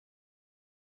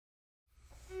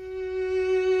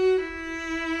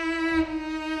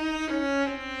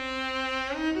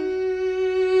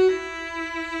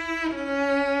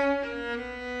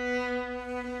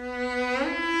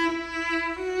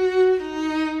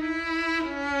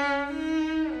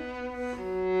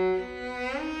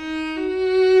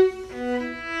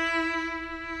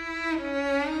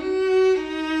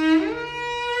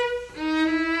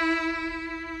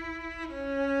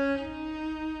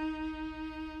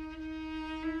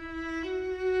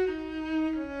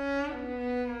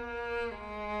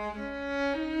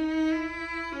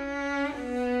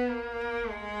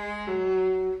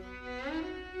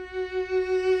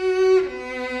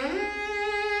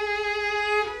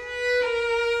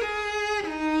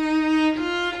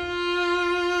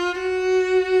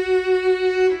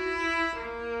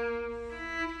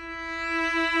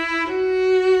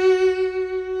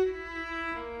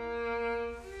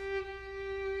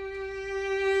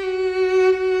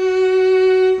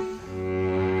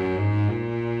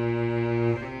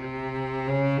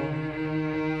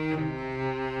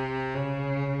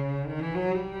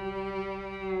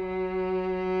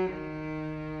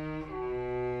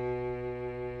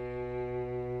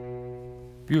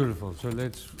Beautiful. So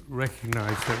let's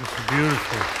recognize that it's a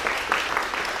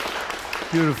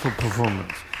beautiful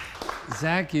performance.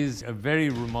 Zach is a very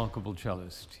remarkable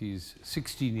cellist. He's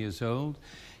 16 years old.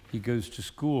 He goes to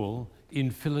school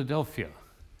in Philadelphia.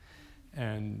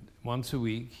 And once a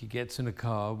week, he gets in a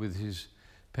car with his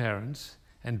parents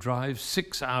and drives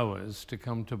 6 hours to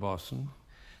come to Boston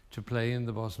to play in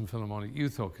the Boston Philharmonic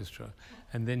Youth Orchestra.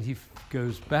 And then he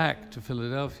goes back to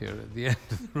Philadelphia at the end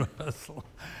of the rehearsal.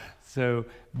 So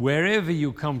wherever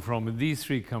you come from, and these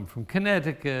three come from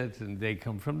Connecticut, and they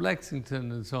come from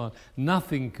Lexington, and so on,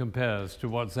 nothing compares to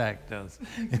what Zach does.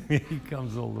 He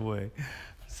comes all the way,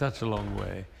 such a long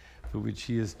way, for which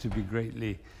he is to be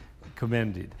greatly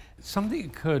commended. Something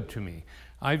occurred to me.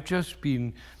 I've just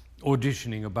been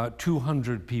auditioning about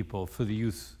 200 people for the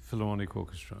Youth Philharmonic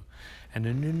Orchestra, and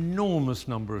an enormous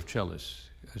number of cellists,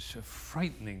 a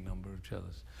frightening number of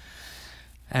cellists.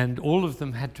 And all of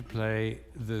them had to play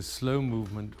the slow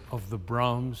movement of the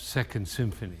Brahms Second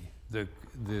Symphony,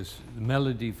 this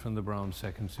melody from the Brahms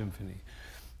Second Symphony.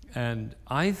 And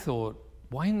I thought,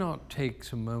 why not take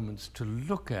some moments to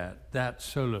look at that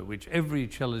solo, which every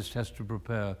cellist has to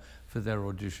prepare for their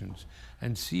auditions,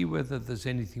 and see whether there's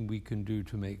anything we can do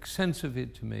to make sense of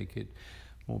it, to make it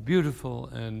more beautiful.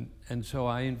 And so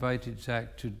I invited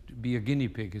Zach to be a guinea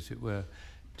pig, as it were,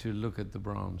 to look at the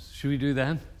Brahms. Should we do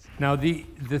that? Now, the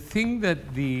thing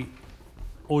that the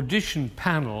audition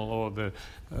panel or the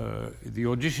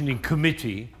auditioning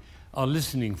committee are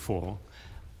listening for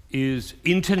is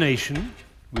intonation,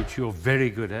 which you're very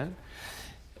good at,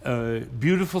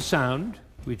 beautiful sound,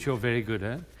 which you're very good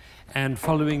at, and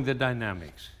following the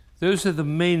dynamics. Those are the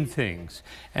main things.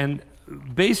 And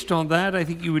based on that, I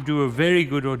think you would do a very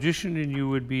good audition and you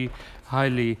would be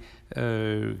highly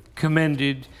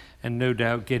commended and no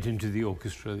doubt get into the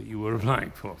orchestra that you were applying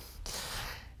for.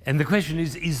 And the question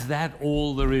is that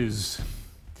all there is?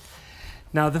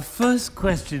 Now, the first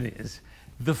question is,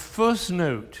 the first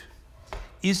note,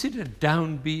 is it a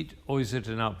downbeat or is it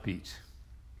an upbeat?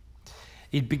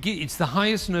 It's the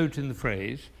highest note in the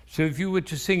phrase, so if you were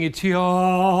to sing it,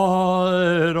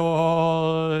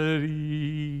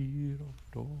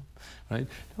 right?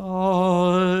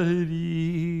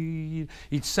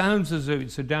 It sounds as though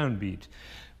it's a downbeat,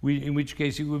 in which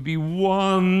case it would be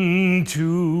 1,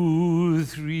 2,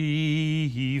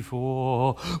 3,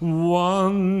 4,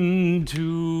 1,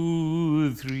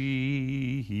 2,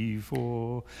 3,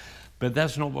 4. But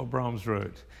that's not what Brahms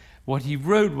wrote. What he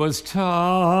wrote was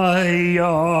tired,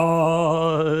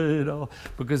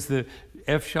 because the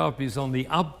F sharp is on the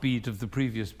upbeat of the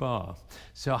previous bar.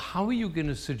 So how are you going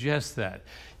to suggest that?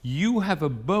 You have a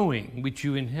bowing, which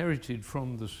you inherited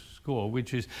from the score,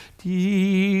 which is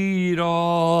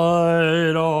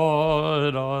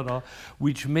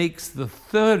which makes the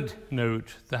third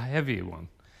note the heavier one.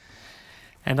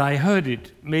 And I heard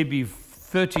it maybe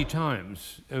 30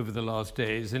 times over the last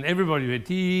days, and everybody went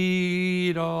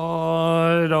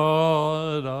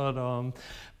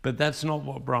but that's not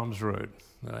what Brahms wrote,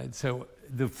 right? So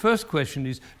the first question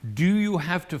is, do you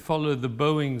have to follow the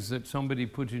bowings that somebody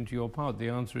put into your part? The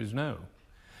answer is no.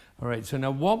 All right, so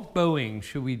now what bowing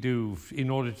should we do in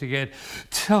order to get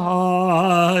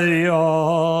tired?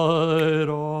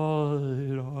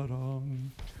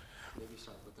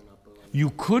 You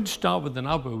could start with an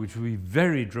upper, which would be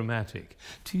very dramatic.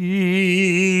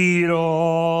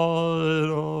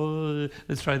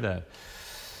 Let's try that.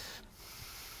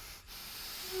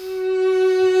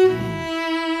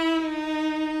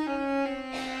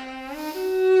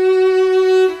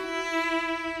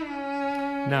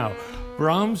 Now,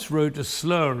 Brahms wrote a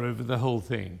slur over the whole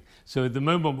thing. So at the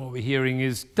moment what we're hearing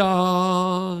is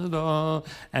da, da,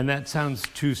 and that sounds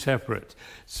too separate.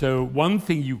 So one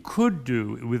thing you could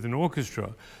do with an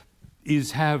orchestra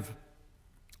is have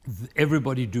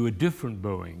everybody do a different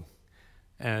bowing.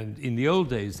 And in the old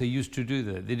days, they used to do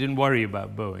that. They didn't worry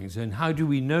about bowings. And how do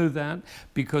we know that?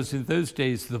 Because in those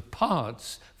days, the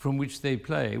parts from which they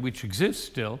play, which exist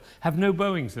still, have no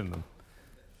bowings in them.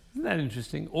 Isn't that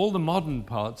interesting? All the modern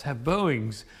parts have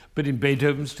bowings, but in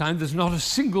Beethoven's time, there's not a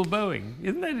single bowing.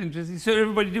 Isn't that interesting? So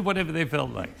everybody did whatever they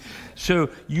felt like. So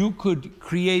you could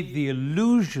create the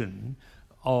illusion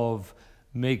of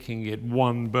making it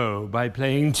one bow by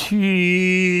playing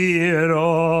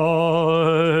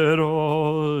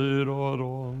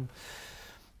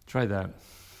Try that.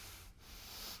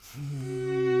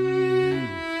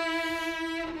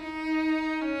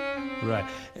 Right.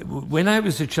 When I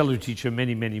was a cello teacher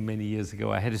many years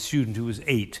ago, I had a student who was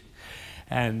 8.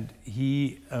 And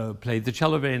he played the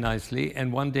cello very nicely.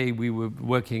 And one day we were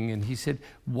working and he said,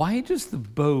 why does the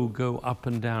bow go up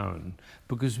and down?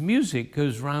 Because music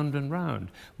goes round and round.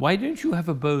 Why don't you have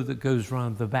a bow that goes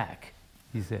round the back?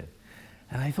 He said.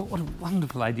 And I thought, what a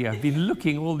wonderful idea. I've been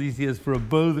looking all these years for a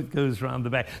bow that goes round the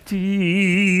back.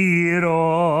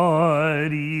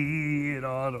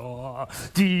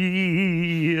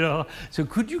 So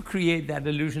could you create that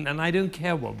illusion? And I don't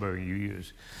care what bow you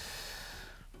use.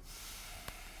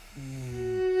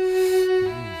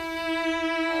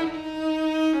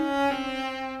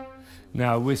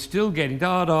 Now we're still getting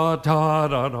da da da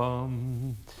da da.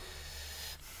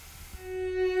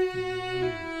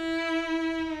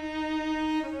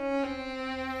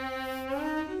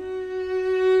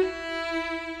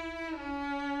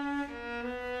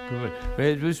 Good. But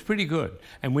it was pretty good.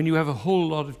 And when you have a whole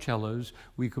lot of cellos,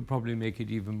 we could probably make it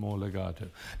even more legato.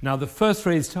 Now the first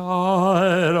phrase,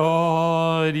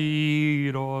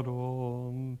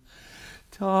 ta-da-dee-da-dum,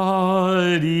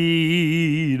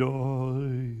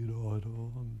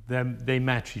 ta-dee-da-da-dum. They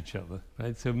match each other,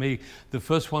 right? So the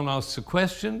first one asks a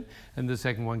question, and the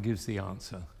second one gives the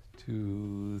answer.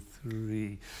 2,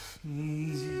 3.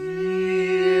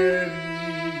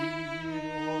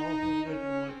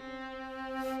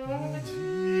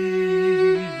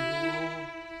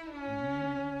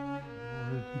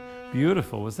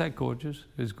 Beautiful. Was that gorgeous?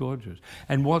 It was gorgeous.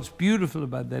 And what's beautiful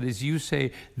about that is you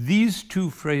say these two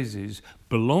phrases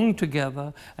belong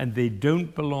together and they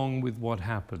don't belong with what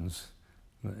happens.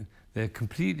 They're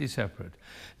completely separate.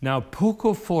 Now,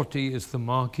 poco forte is the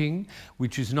marking,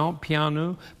 which is not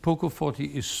piano. Poco forte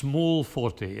is small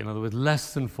forte, in other words,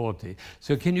 less than forte.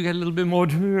 So can you get a little bit more, a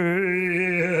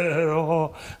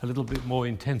little bit more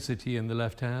intensity in the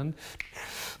left hand?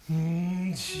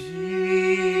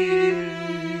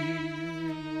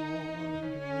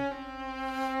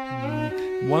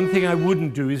 One thing I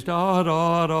wouldn't do is da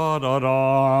da da da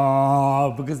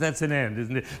da, because that's an end,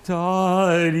 isn't it?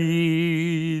 Da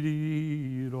dee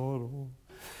dee da da.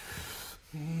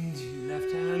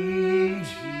 Left hand.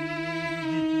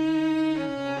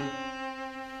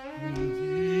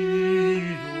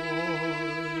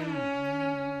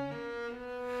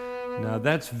 Now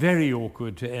that's very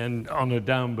awkward to end on a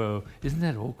down bow. Isn't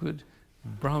that awkward?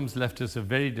 Brahms left us a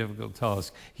very difficult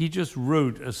task. He just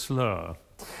wrote a slur.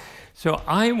 So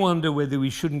I wonder whether we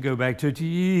shouldn't go back to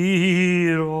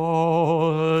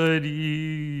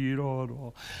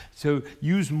dee-da-dee-da-da. So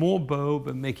use more bow,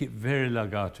 but make it very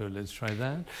legato. Let's try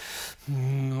that.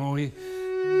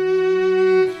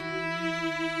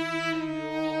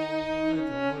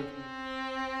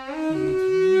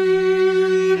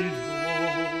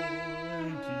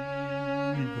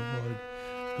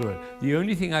 Good. The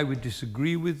only thing I would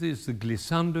disagree with is the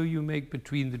glissando you make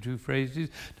between the two phrases.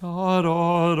 Da,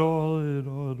 da, da,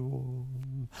 da, da.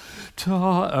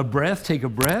 Ta, a breath, take a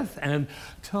breath, and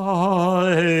ta,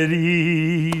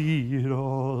 dee,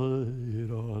 da,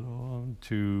 da, da.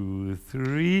 2,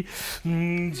 3.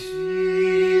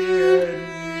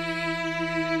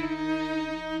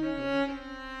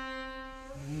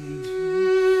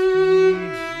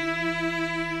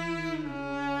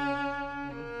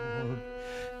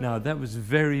 Now, that was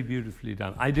very beautifully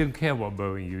done. I don't care what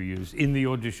bowing you use in the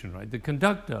audition, right? The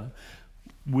conductor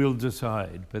will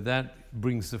decide, but that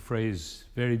brings the phrase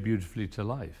very beautifully to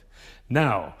life.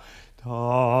 Now,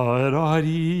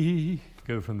 ta-da-dee,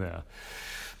 go from there.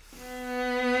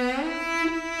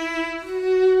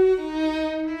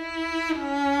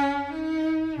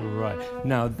 Right.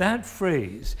 Now that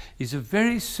phrase is a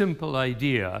very simple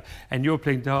idea, and you're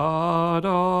playing da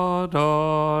da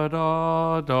da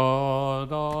da da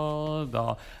da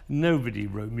da. Nobody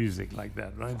wrote music like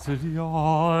that, right? So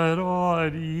da da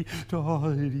dee da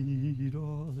dee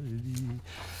da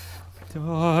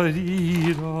dee da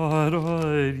dee da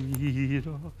da dee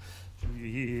da.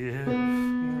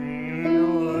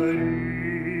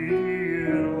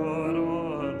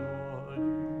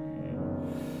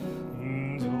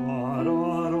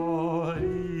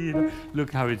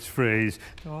 Look how it's phrased.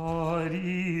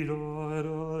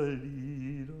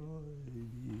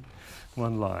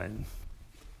 One line.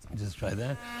 Just try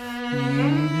that.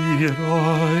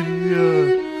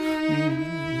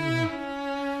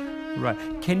 Right.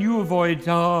 Can you avoid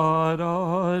da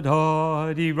da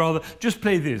da dee rather? Just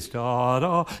play this. Da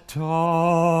da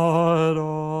da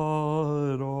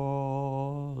da da da.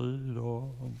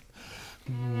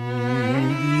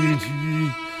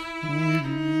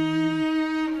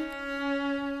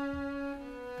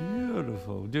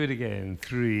 Beautiful. Do it again.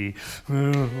 3.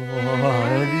 And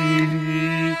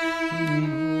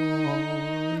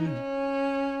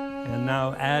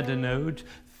now add a note.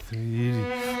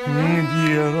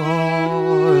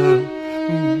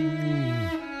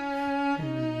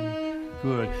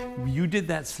 Good. You did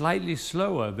that slightly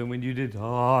slower than when you did.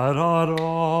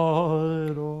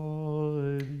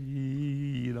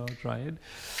 Try it.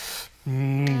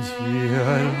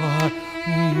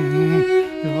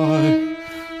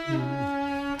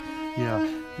 Yeah,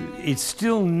 it's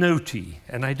still notey,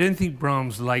 and I don't think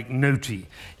Brahms liked notey.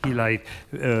 He liked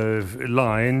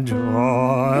line.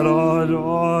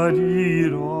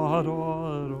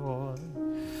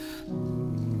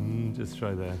 Just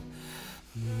try that.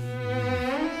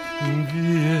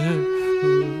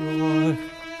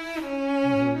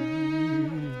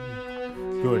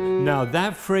 Good. Now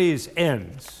that phrase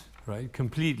ends, right,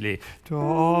 completely.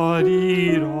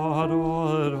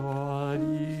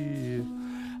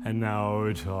 And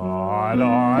now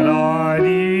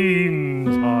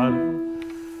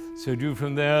so do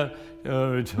from there,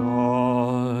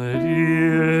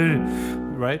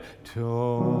 right?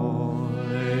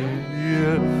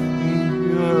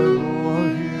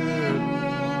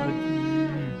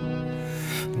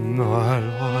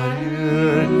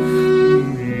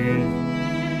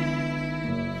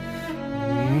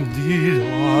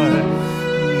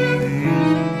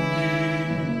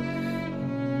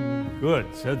 Good.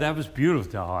 So that was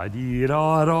beautiful. Isn't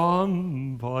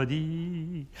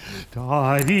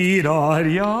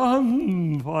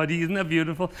that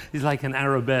beautiful? It's like an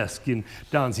arabesque in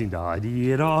dancing.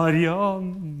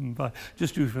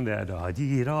 Just do it from there.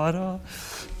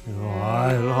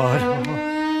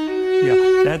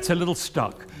 Yeah, that's a little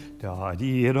stuck. Look,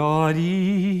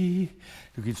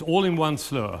 it's all in one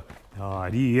slur.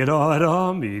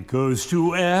 It goes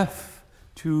to F,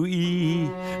 to E.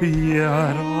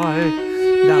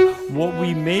 Now, what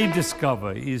we may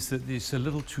discover is that it's a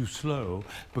little too slow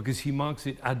because he marks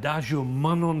it adagio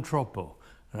ma non troppo.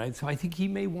 Right? So I think he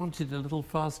may want it a little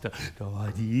faster. Just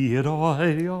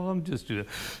do it.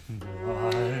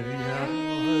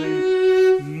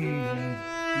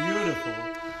 Beautiful.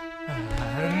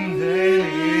 And then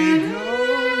it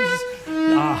goes.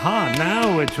 Aha,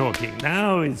 now we're talking.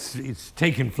 Now it's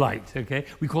taken flight, okay?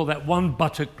 We call that one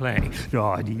buttock playing.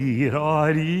 Try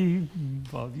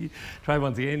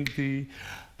once again.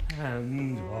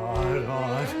 And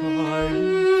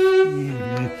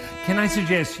can I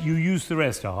suggest you use the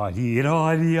rest?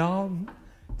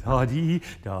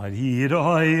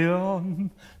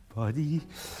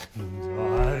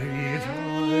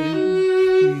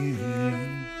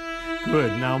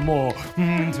 Good, now more.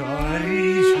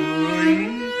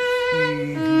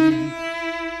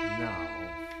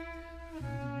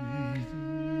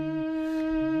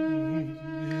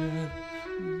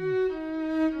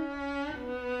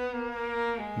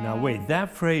 Now wait, that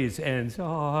phrase ends,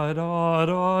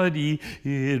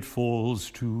 it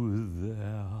falls to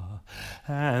there,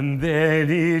 and then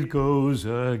it goes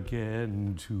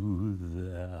again to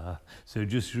there. So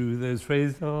just through those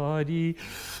phrases,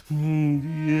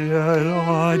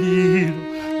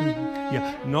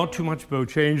 yeah, not too much bow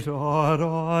change.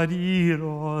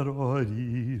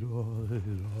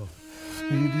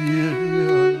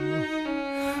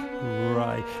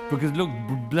 Right, because look,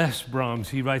 bless Brahms,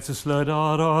 he writes a slur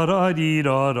all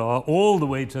the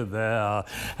way to there,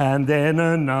 and then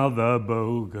another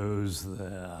bow goes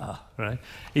there, right?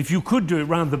 If you could do it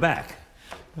round the back.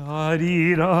 Try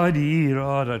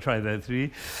that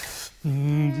 3.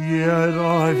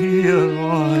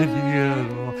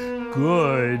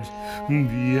 Good.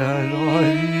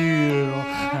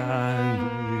 And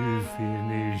we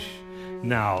finish.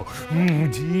 Now,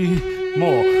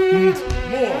 more.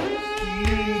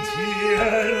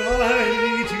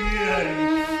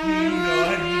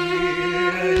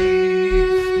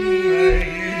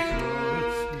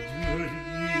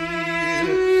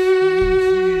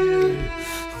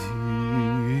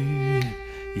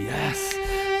 Yes,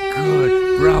 good,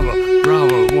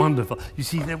 bravo, wonderful. You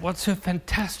see that what's so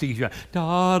fantastic is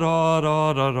da da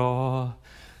da da da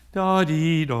da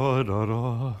dee da da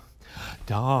da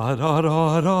da da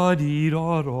da da dee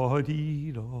da da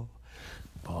dee da.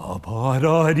 Pa pa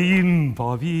da dim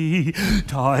pa bi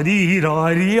da dee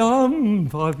da dee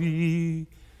pa bi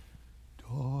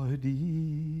da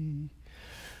dee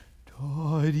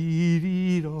da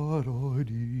dee da da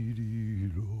dee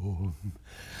da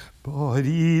ba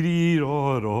dee dee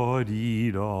da da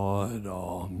dee da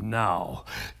da. Now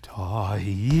ta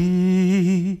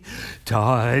dee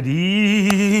da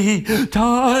dee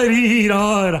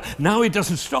da da. Now it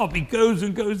doesn't stop. It goes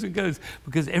and goes and goes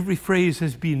because every phrase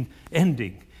has been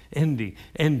ending, and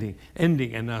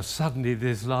now suddenly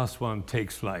this last one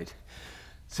takes flight.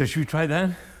 So should we try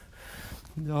that?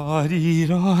 Da dee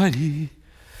da dee.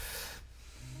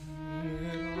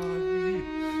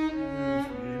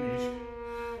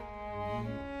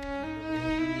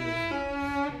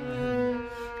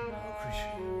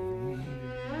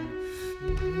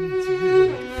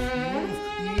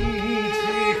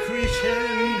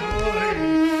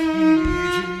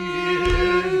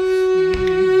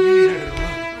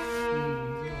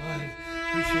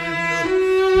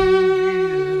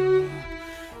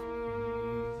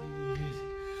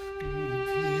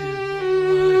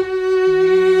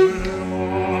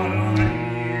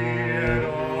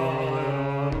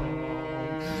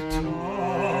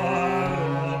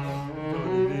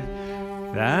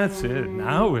 That's it.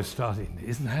 Now we're starting.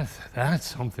 Isn't that's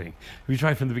something? We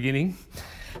try from the beginning,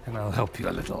 and I'll help you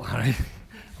a little, all right?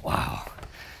 Wow,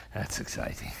 that's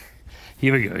exciting.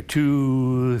 Here we go.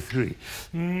 2, 3.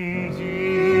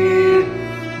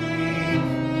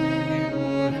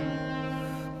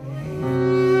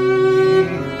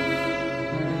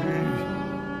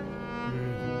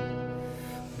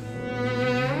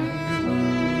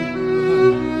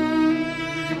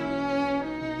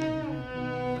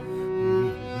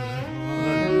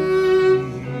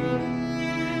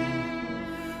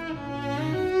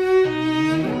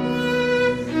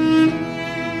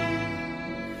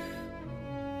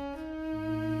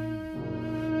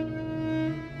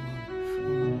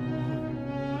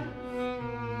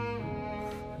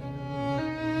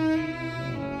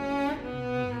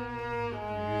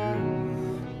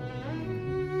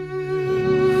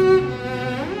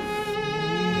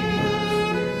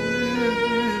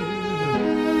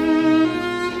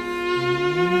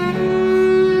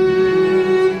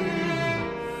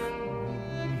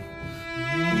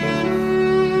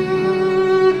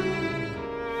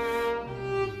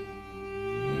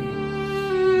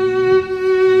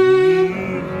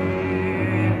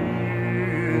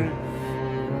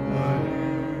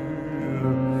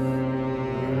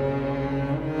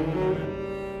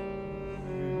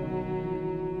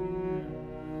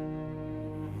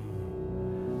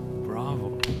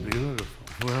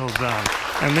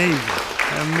 Amazing,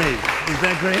 amazing. Is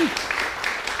that great?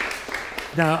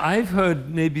 Now, I've heard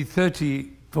maybe 30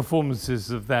 performances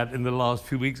of that in the last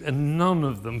few weeks, and none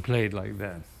of them played like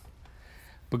that.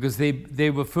 Because they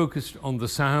were focused on the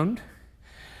sound,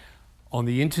 on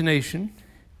the intonation,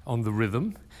 on the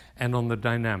rhythm, and on the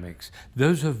dynamics.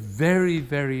 Those are very,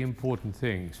 very important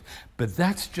things. But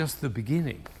that's just the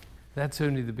beginning. That's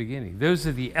only the beginning. Those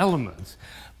are the elements.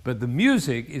 But the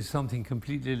music is something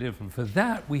completely different. For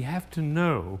that, we have to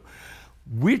know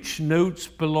which notes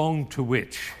belong to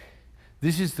which.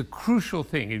 This is the crucial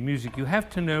thing in music. You have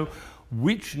to know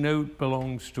which note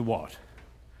belongs to what.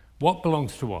 What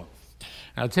belongs to what?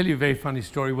 I'll tell you a very funny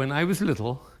story. When I was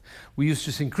little, we used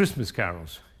to sing Christmas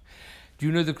carols. Do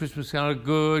you know the Christmas carol,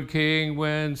 Good King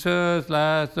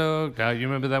Wenceslas? You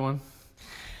remember that one?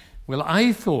 Well,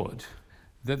 I thought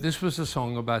that this was a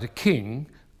song about a king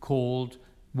called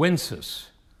Wenceslas.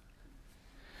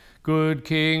 Good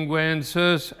King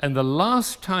Wenceslas. And the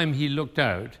last time he looked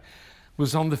out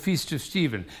was on the Feast of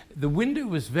Stephen. The window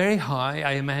was very high,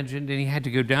 I imagined, and he had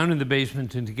to go down in the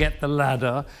basement and to get the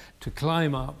ladder to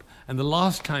climb up. And the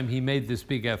last time he made this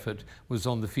big effort was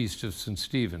on the Feast of St.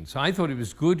 Stephen. So I thought it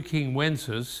was Good King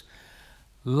Wenceslas,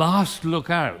 last look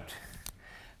out.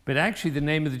 But actually the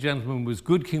name of the gentleman was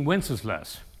Good King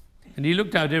Wenceslas. And he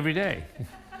looked out every day.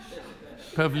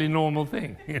 Perfectly normal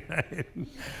thing.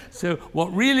 So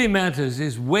what really matters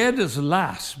is, where does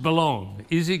 "las" belong?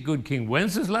 Is it Good King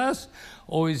Wenceslas,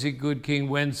 or is it Good King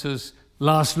Wenceslas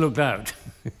last looked out?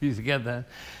 You get that?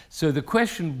 So the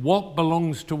question, what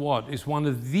belongs to what, is one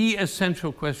of the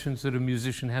essential questions that a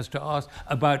musician has to ask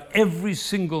about every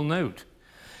single note.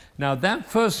 Now that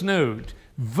first note,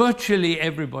 virtually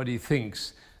everybody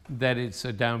thinks that it's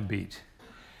a downbeat.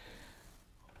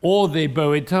 Or they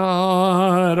bow it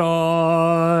da,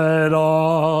 da,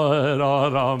 da, da,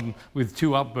 da, with 2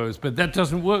 upbows. But that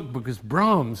doesn't work, because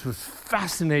Brahms was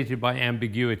fascinated by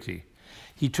ambiguity.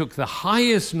 He took the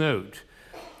highest note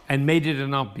and made it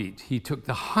an upbeat. He took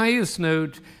the highest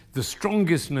note, the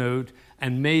strongest note,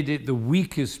 and made it the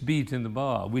weakest beat in the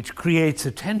bar, which creates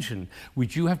a tension,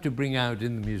 which you have to bring out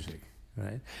in the music.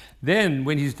 Right? Then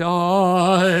when he's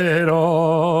da,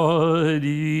 da,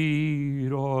 dee,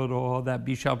 da, da, that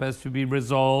B sharp has to be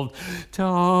resolved.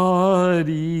 Da,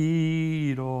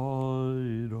 dee, da,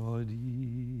 da,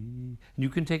 dee. And you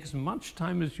can take as much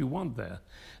time as you want there.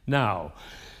 Now,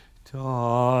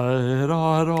 da,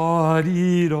 da, da,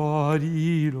 dee, da,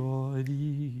 dee, da,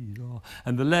 dee, da.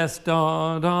 And the less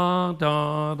da, da,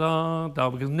 da, da, da,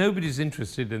 because nobody's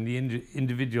interested in the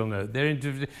individual note. They're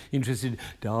interested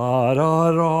da,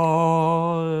 da,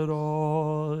 da,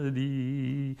 da,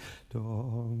 dee, da.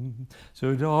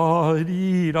 So da,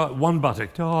 dee, da, one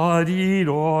buttock, da, dee,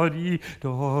 da,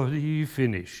 dee,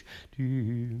 finish.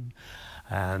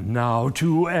 And now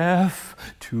to F,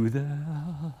 to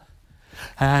there.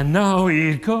 And now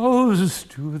it goes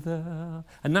to there.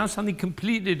 And now something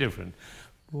completely different.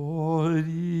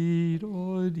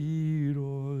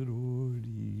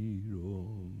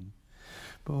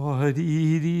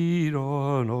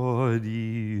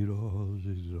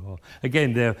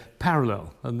 Again, they're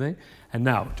parallel, aren't they? And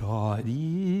now,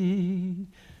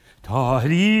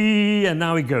 Ta-dee, and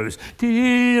now it goes.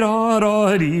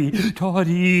 Dee-da-da-dee,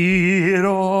 ta-dee-da,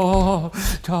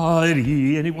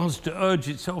 ta-dee, and it wants to urge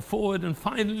itself forward, and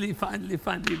finally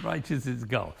it reaches its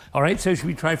goal. All right, so should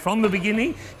we try from the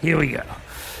beginning? Here we go.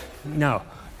 No.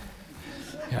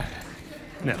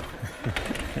 No.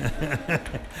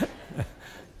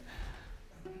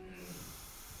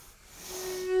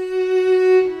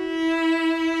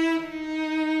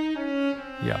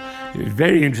 Yeah,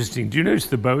 very interesting. Do you notice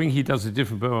the bowing? He does a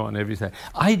different bow on every side.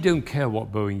 I don't care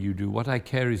what bowing you do. What I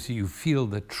care is that you feel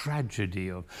the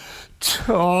tragedy of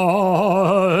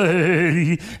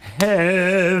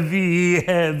heavy,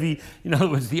 heavy. In other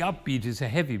words, the upbeat is a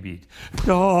heavy beat.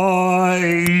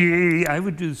 I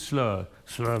would do slur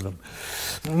them.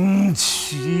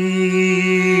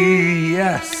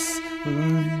 Yes.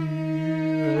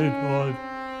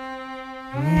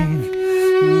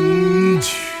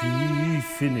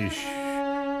 Finish.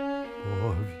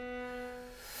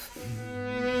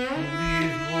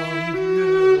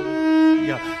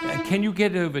 Yeah. Can you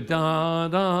get over da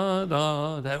da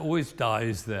da? That always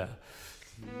dies there.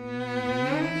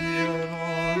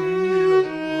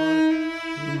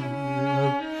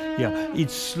 Yeah,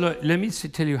 it's slur. Let me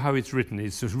tell you how it's written.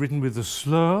 It's written with a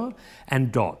slur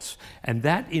and dots, and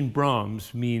that in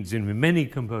Brahms means, in many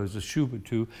composers, Schubert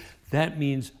too, that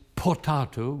means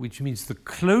portato, which means the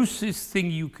closest thing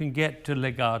you can get to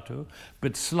legato,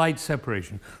 but slight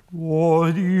separation.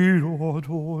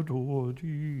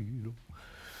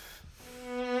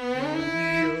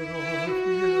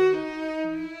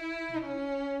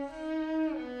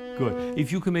 Good.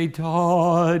 If you can make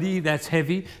ta-dee, that's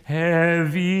heavy.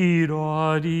 Heavy,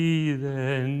 da-dee,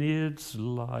 then it's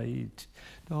light.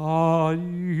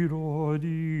 Da-dee,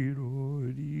 da-dee,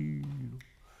 da-dee.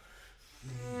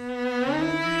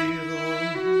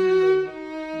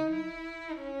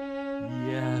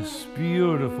 Yes,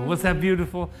 beautiful. Was that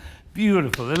beautiful?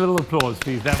 Beautiful. A little applause,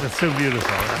 please. That was so beautiful.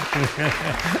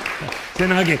 So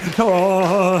now again,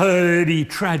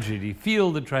 tragedy.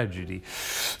 Feel the tragedy.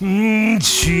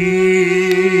 Finish.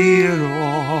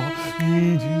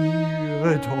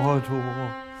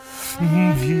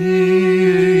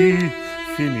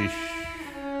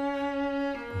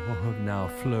 Oh, now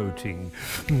floating.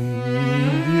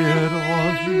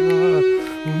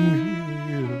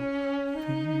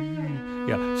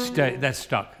 Yeah, stay, that's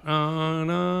stuck.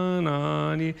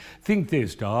 Think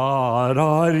this.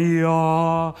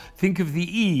 Think of the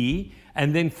E,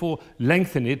 and then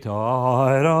lengthen it.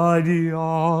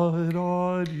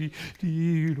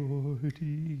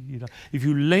 If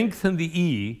you lengthen the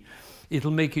E,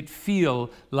 it'll make it feel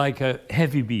like a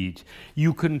heavy beat.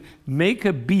 You can make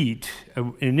a beat,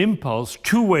 an impulse,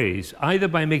 two ways, either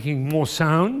by making more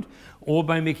sound or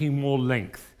by making more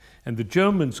length. And the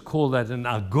Germans call that an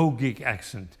agogic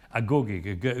accent.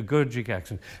 Agogic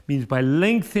accent means by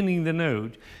lengthening the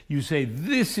note, you say,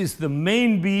 this is the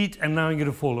main beat, and now I'm going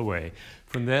to fall away.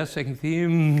 From there, second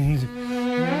theme.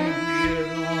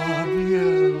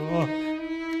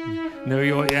 No,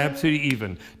 you're absolutely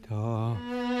even.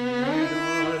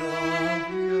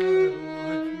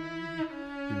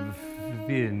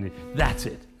 That's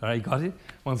it. All right, got it?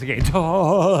 Once again.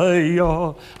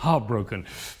 Heartbroken.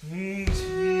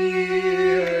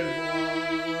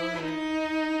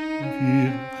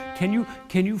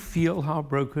 Can you feel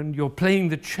heartbroken? You're playing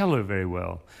the cello very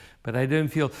well, but I don't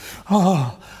feel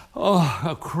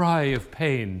a cry of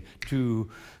pain. 2,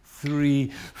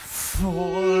 3, 4.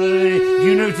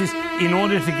 You notice, in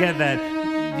order to get that,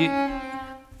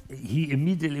 he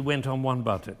immediately went on one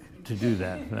buttock to do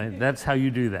that. Right? That's how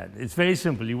you do that. It's very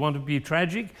simple. You want to be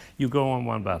tragic, you go on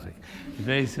one buttock. It's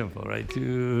very simple, right?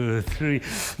 2, 3.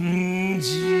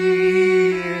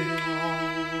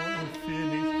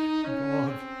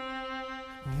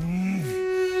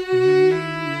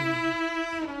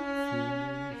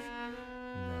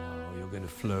 Now you're going to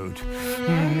float.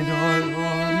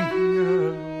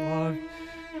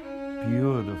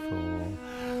 Beautiful.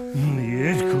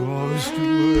 It goes to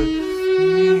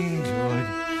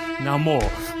now more.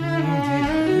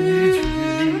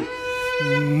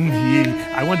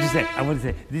 I want to say,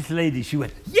 this lady, she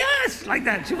went, yes, like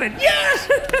that. She went, yes.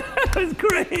 It was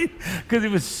great, because it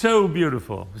was so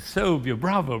beautiful, so beautiful.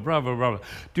 Bravo, bravo, bravo.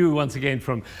 Do once again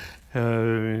from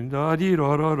da dee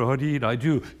da da da dee. I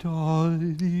do da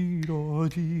dee da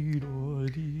dee da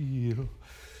dee.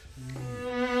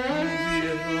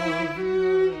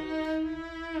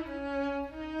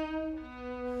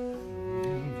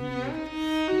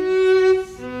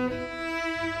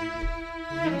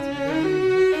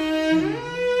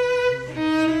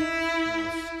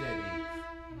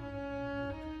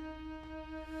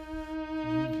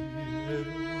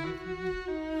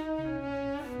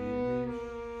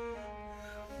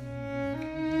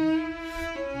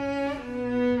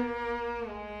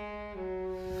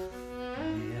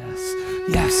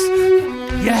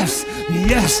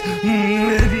 Yes.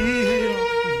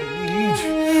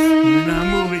 Now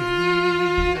move it.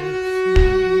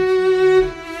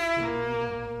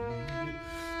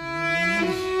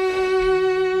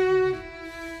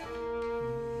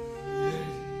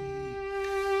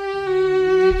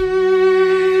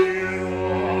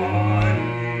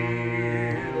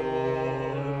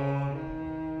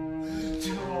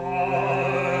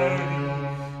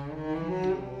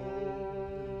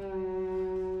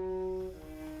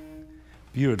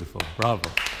 Beautiful. Bravo.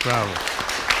 Bravo.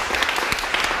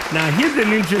 Now, here's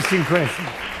an interesting question.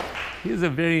 Here's a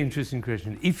very interesting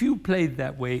question. If you played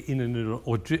that way in a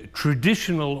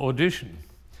traditional audition,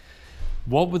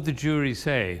 what would the jury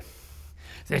say?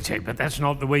 They'd say, but that's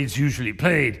not the way it's usually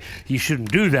played. You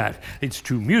shouldn't do that. It's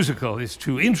too musical. It's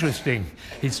too interesting.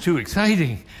 It's too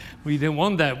exciting. We don't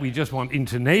want that. We just want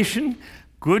intonation,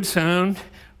 good sound,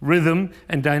 rhythm,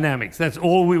 and dynamics. That's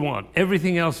all we want.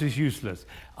 Everything else is useless.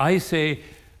 I say,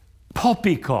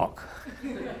 poppycock.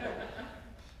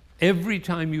 Every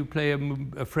time you play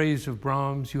a phrase of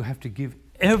Brahms, you have to give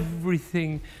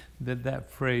everything that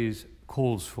that phrase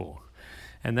calls for.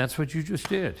 And that's what you just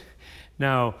did.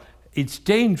 Now, it's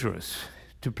dangerous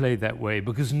to play that way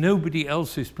because nobody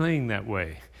else is playing that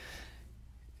way.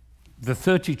 The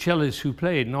 30 cellists who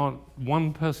played, not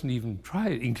one person even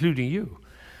tried, including you.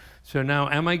 So now,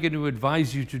 am I going to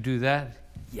advise you to do that?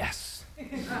 Yes.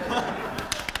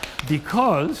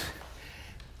 Because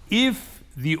if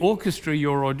the orchestra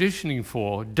you're auditioning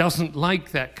for doesn't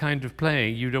like that kind of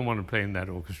playing, you don't want to play in that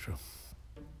orchestra.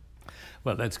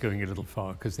 Well, that's going a little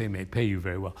far because they may pay you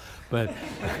very well. But,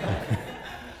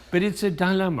 but it's a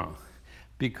dilemma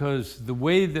because the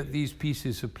way that these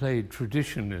pieces are played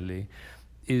traditionally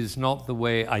is not the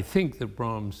way I think that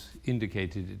Brahms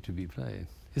indicated it to be played.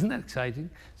 Isn't that exciting?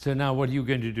 So now what are you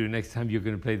going to do next time you're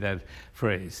going to play that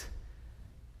phrase?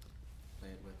 Play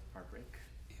it with heartbreak.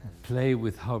 Play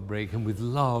with heartbreak and with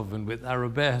love and with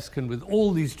arabesque and with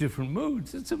all these different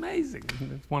moods. It's amazing.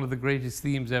 It's one of the greatest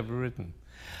themes ever written.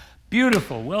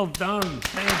 Beautiful. Well done.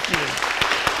 Thank you.